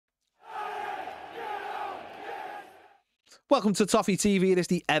Welcome to Toffee TV. It is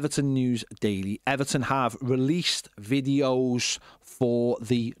the Everton News Daily. Everton have released videos for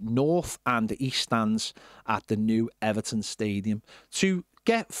the North and the East stands at the new Everton Stadium to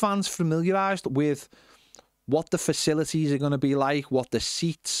get fans familiarised with what the facilities are going to be like, what the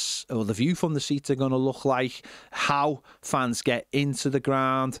seats or the view from the seats are going to look like, how fans get into the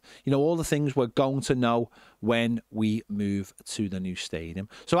ground, you know, all the things we're going to know when we move to the new stadium.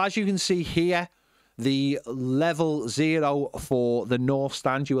 So as you can see here, the level 0 for the North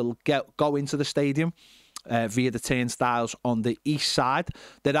stand, you will go into the stadium via the turnstiles on the east side.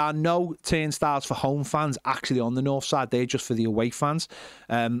 There are no turnstiles for home fans actually on the North side. They're just for the away fans.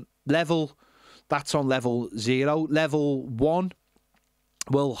 That's on level 0. Level 1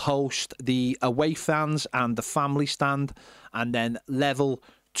 will host the away fans and the family stand, and then level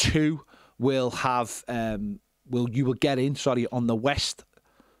 2 will have you will get in on the west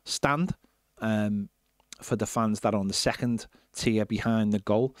stand. For the fans that are on the second tier behind the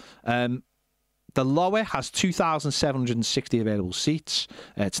goal. The lower has 2,760 available seats.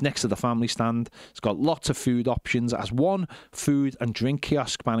 It's next to the family stand. It's got lots of food options. It has one food and drink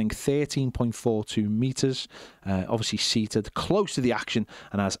kiosk spanning 13.42 metres. Obviously seated close to the action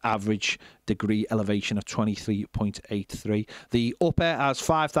and has average degree elevation of 23.83. The upper has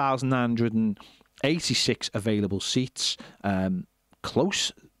 5,986 available seats.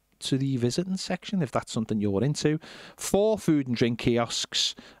 Close to the visiting section, if that's something you're into. 4 food and drink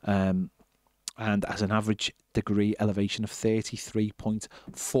kiosks, and as an average degree elevation of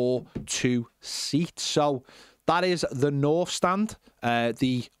 33.42 seats. So that is the North stand.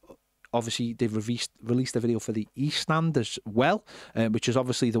 Obviously they've released a video for the East stand as well, which is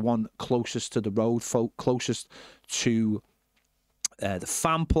obviously the one closest to the road, closest to the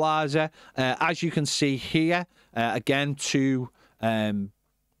Fan Plaza. As you can see here, again, two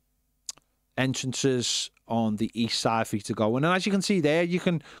entrances on the east side for you to go in. And as you can see there, you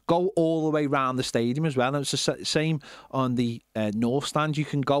can go all the way around the stadium as well. And it's the same on the North stand. You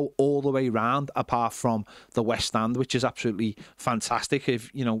can go all the way around apart from the West stand, which is absolutely fantastic. If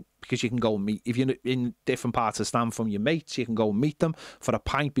you know, because you can go and meet, if you're in different parts of the stand from your mates, you can go and meet them for a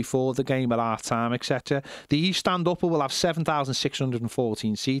pint before the game at half time, etc. The East stand upper will have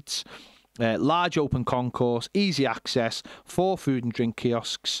 7,614 seats. Large open concourse, easy access, 4 food and drink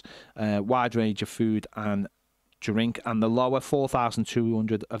kiosks, wide range of food and drink, and the lower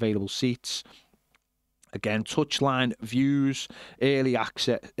 4,200 available seats. Again, touchline views, early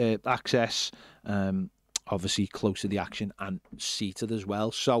access, obviously close to the action and seated as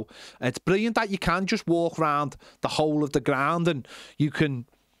well. So it's brilliant that you can just walk around the whole of the ground and you can,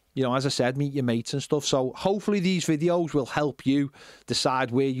 you know, as I said, meet your mates and stuff. So hopefully these videos will help you decide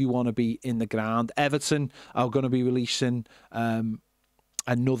where you want to be in the ground. Everton are going to be releasing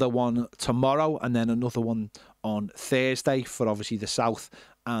another one tomorrow and then another one on Thursday for obviously the South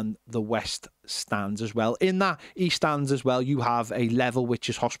and the West stands as well. In that East stands as well, you have a level which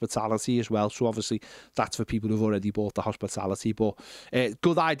is hospitality as well. So obviously that's for people who've already bought the hospitality. But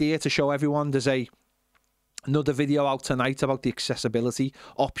good idea to show everyone. There's another video out tonight about the accessibility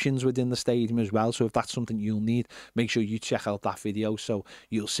options within the stadium as well. So if that's something you'll need, make sure you check out that video so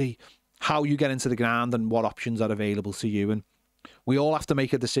you'll see how you get into the ground and what options are available to you. And we all have to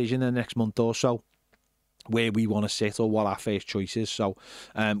make a decision in the next month or so where we want to sit or what our first choice is. So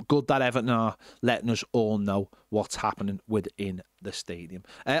good that Everton are letting us all know what's happening within the stadium.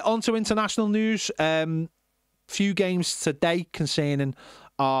 On to international news. Few games today concerning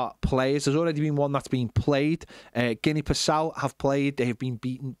our players. There's already been one that's been played. Guinea-Bissau have played. They have been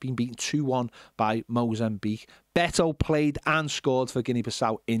beaten 2-1 by Mozambique. Beto played and scored for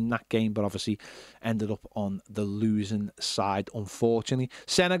Guinea-Bissau in that game, but obviously ended up on the losing side, unfortunately.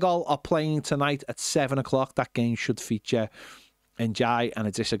 Senegal are playing tonight at 7 o'clock. That game should feature Njai and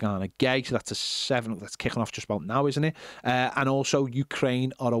Idrissa Gana Gueye. So that's that's kicking off just about now, isn't it? And also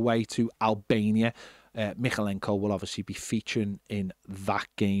Ukraine are away to Albania. Michalenko will obviously be featuring in that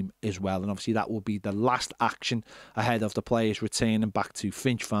game as well, and obviously that will be the last action ahead of the players returning back to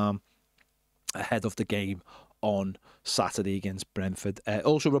Finch Farm ahead of the game on Saturday against Brentford.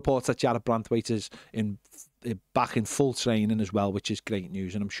 Also reports that Jared Branthwaite is back in full training as well, which is great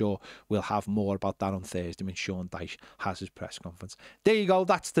news, and I'm sure we'll have more about that on Thursday when Sean Dyche has his press conference. There you go,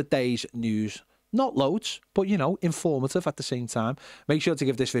 that's the day's news. Not loads, but, you know, informative at the same time. Make sure to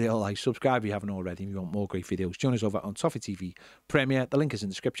give this video a like, subscribe if you haven't already. If you want more great videos, join us over on Toffee TV Premier. The link is in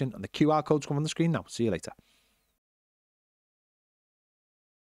the description and the QR code's come on the screen now. See you later.